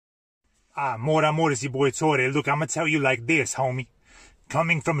More, it's your boy Torre. Look, I'ma tell you like this, homie.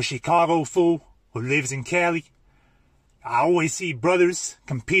 Coming from a Chicago fool who lives in Cali, I always see brothers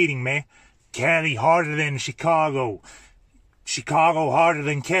competing, man. Cali harder than Chicago. Chicago harder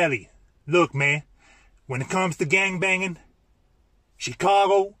than Cali. Look, man, when it comes to gangbanging,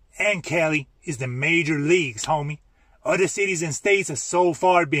 Chicago and Cali is the major leagues, homie. Other cities and states are so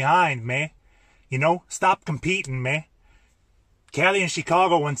far behind, man. You know, stop competing, man. Cali and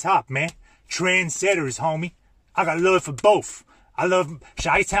Chicago on top, man. Trendsetters, homie. I got love for both. I love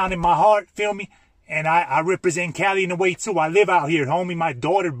Chi-Town in my heart, feel me? And I represent Cali in a way too. I live out here, homie. My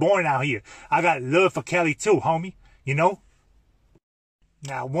daughter born out here. I got love for Cali too, homie. You know?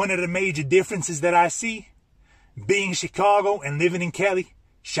 Now, one of the major differences that I see, being Chicago and living in Cali,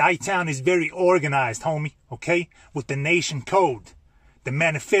 Chi-Town is very organized, homie, okay? With the nation code, the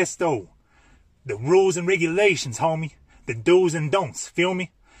manifesto, the rules and regulations, homie, the do's and don'ts, feel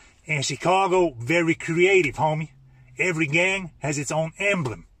me? And Chicago, very creative, homie. Every gang has its own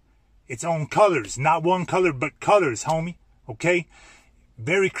emblem, its own colors, not one color, but colors, homie, okay?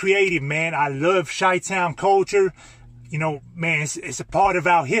 Very creative, man. I love Chi-Town culture. You know, man, it's a part of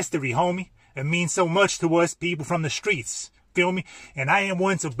our history, homie. It means so much to us people from the streets. Feel me? And I ain't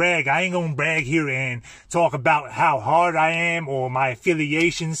one to brag. I ain't gonna brag here and talk about how hard I am or my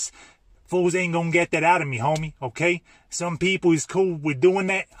affiliations. Fools ain't gonna get that out of me, homie, okay? Some people is cool with doing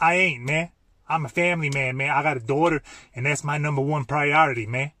that. I ain't, man. I'm a family man, man. I got a daughter, and that's my #1 priority,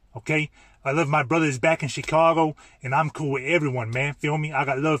 man, okay? I love my brothers back in Chicago, and I'm cool with everyone, man. Feel me? I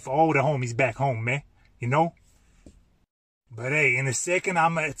got love for all the homies back home, man. You know? But hey, in a second,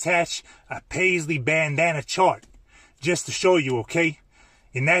 I'm going to attach a Paisley bandana chart just to show you, okay?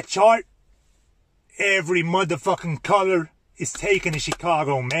 In that chart, every motherfucking color is taken in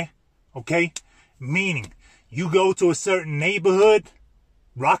Chicago, man, okay? Meaning, you go to a certain neighborhood,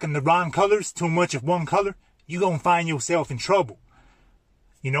 rocking the wrong colors, too much of one color, you gonna find yourself in trouble.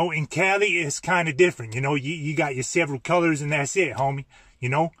 You know, in Cali, it's kind of different. You know, you got your several colors and that's it, homie. You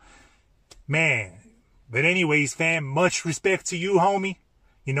know? Man. But anyways, fam, much respect to you, homie.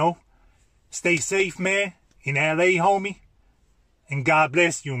 You know, stay safe, man, in LA, homie. And God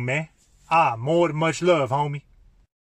bless you, man. Much love, homie.